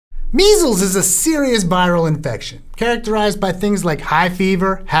Measles is a serious viral infection, characterized by things like high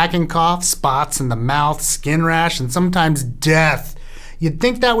fever, hacking cough, spots in the mouth, skin rash, and sometimes death. You'd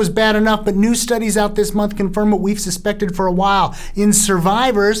think that was bad enough, but new studies out this month confirm what we've suspected for a while. In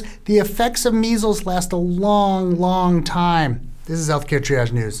survivors, the effects of measles last a long, long time. This is Healthcare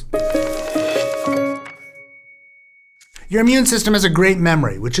Triage News. Your immune system has a great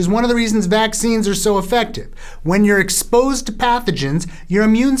memory, which is one of the reasons vaccines are so effective. When you're exposed to pathogens, your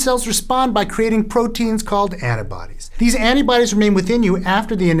immune cells respond by creating proteins called antibodies. These antibodies remain within you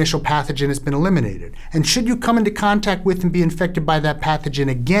after the initial pathogen has been eliminated. And should you come into contact with and be infected by that pathogen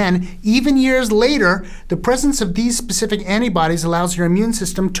again, even years later, the presence of these specific antibodies allows your immune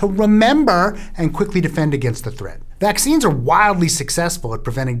system to remember and quickly defend against the threat. Vaccines are wildly successful at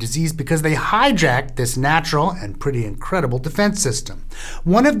preventing disease because they hijack this natural and pretty incredible defense system.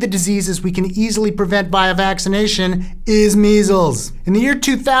 One of the diseases we can easily prevent via vaccination is measles. In the year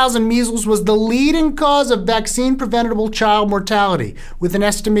 2000, measles was the leading cause of vaccine-preventable child mortality, with an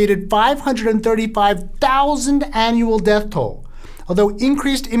estimated 535,000 annual death toll. Although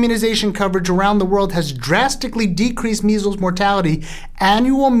increased immunization coverage around the world has drastically decreased measles mortality,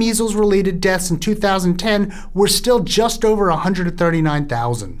 annual measles-related deaths in 2010 were still just over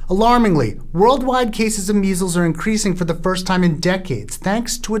 139,000. Alarmingly, worldwide cases of measles are increasing for the first time in decades,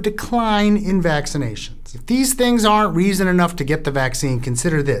 thanks to a decline in vaccinations. If these things aren't reason enough to get the vaccine,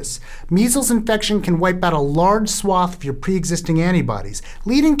 consider this. Measles infection can wipe out a large swath of your pre-existing antibodies,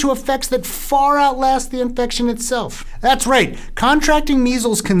 leading to effects that far outlast the infection itself. That's right, contracting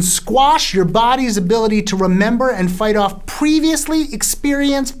measles can squash your body's ability to remember and fight off previously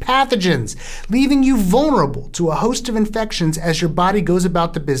experienced pathogens, leaving you vulnerable to a host of infections as your body goes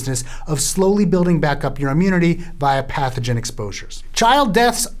about the business of slowly building back up your immunity via pathogen exposures. Child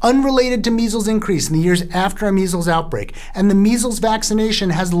deaths unrelated to measles increase in the years after a measles outbreak, and the measles vaccination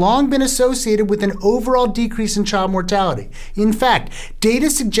has long been associated with an overall decrease in child mortality. In fact, data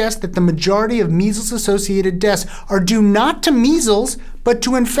suggests that the majority of measles-associated deaths are due not to measles, but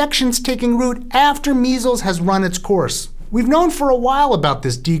to infections taking root after measles has run its course. We've known for a while about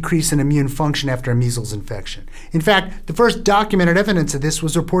this decrease in immune function after a measles infection. In fact, the first documented evidence of this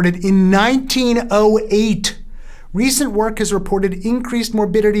was reported in 1908. Recent work has reported increased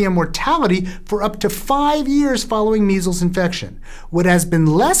morbidity and mortality for up to 5 years following measles infection. What has been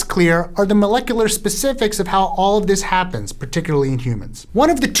less clear are the molecular specifics of how all of this happens, particularly in humans. One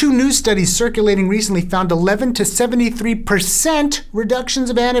of the two news studies circulating recently found 11 to 73% reductions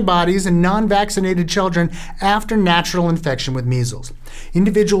of antibodies in non-vaccinated children after natural infection with measles.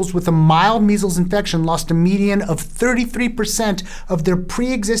 Individuals with a mild measles infection lost a median of 33% of their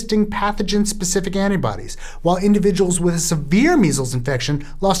pre-existing pathogen-specific antibodies, while individuals with a severe measles infection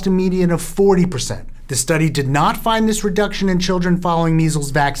lost a median of 40%. The study did not find this reduction in children following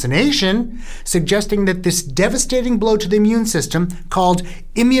measles vaccination, suggesting that this devastating blow to the immune system, called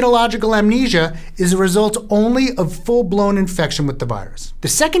immunological amnesia, is a result only of full-blown infection with the virus. The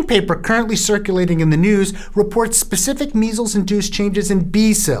second paper currently circulating in the news reports specific measles-induced changes in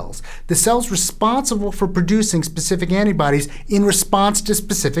B cells, the cells responsible for producing specific antibodies in response to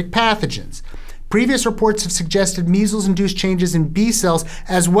specific pathogens. Previous reports have suggested measles-induced changes in B cells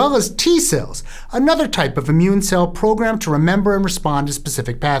as well as T cells, another type of immune cell programmed to remember and respond to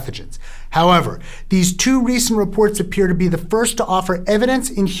specific pathogens. However, these two recent reports appear to be the first to offer evidence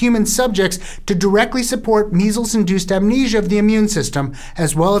in human subjects to directly support measles-induced amnesia of the immune system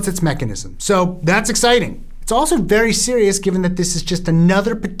as well as its mechanism. So that's exciting. It's also very serious given that this is just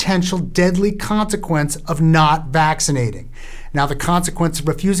another potential deadly consequence of not vaccinating. Now, the consequence of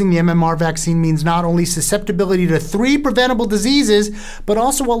refusing the MMR vaccine means not only susceptibility to 3 preventable diseases, but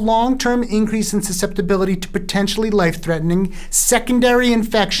also a long-term increase in susceptibility to potentially life-threatening secondary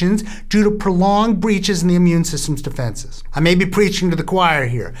infections due to prolonged breaches in the immune system's defenses. I may be preaching to the choir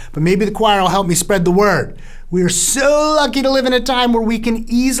here, but maybe the choir will help me spread the word. We are so lucky to live in a time where we can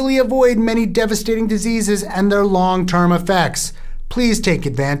easily avoid many devastating diseases and their long-term effects. Please take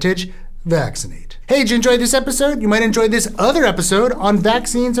advantage. Vaccinate. Hey, did you enjoy this episode? You might enjoy this other episode on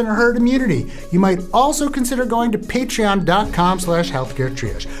vaccines and herd immunity. You might also consider going to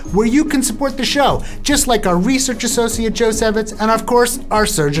patreon.com/healthcaretriage, where you can support the show, just like our research associate Joe Sevitz and of course our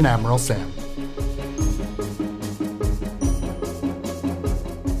Surgeon Admiral Sam.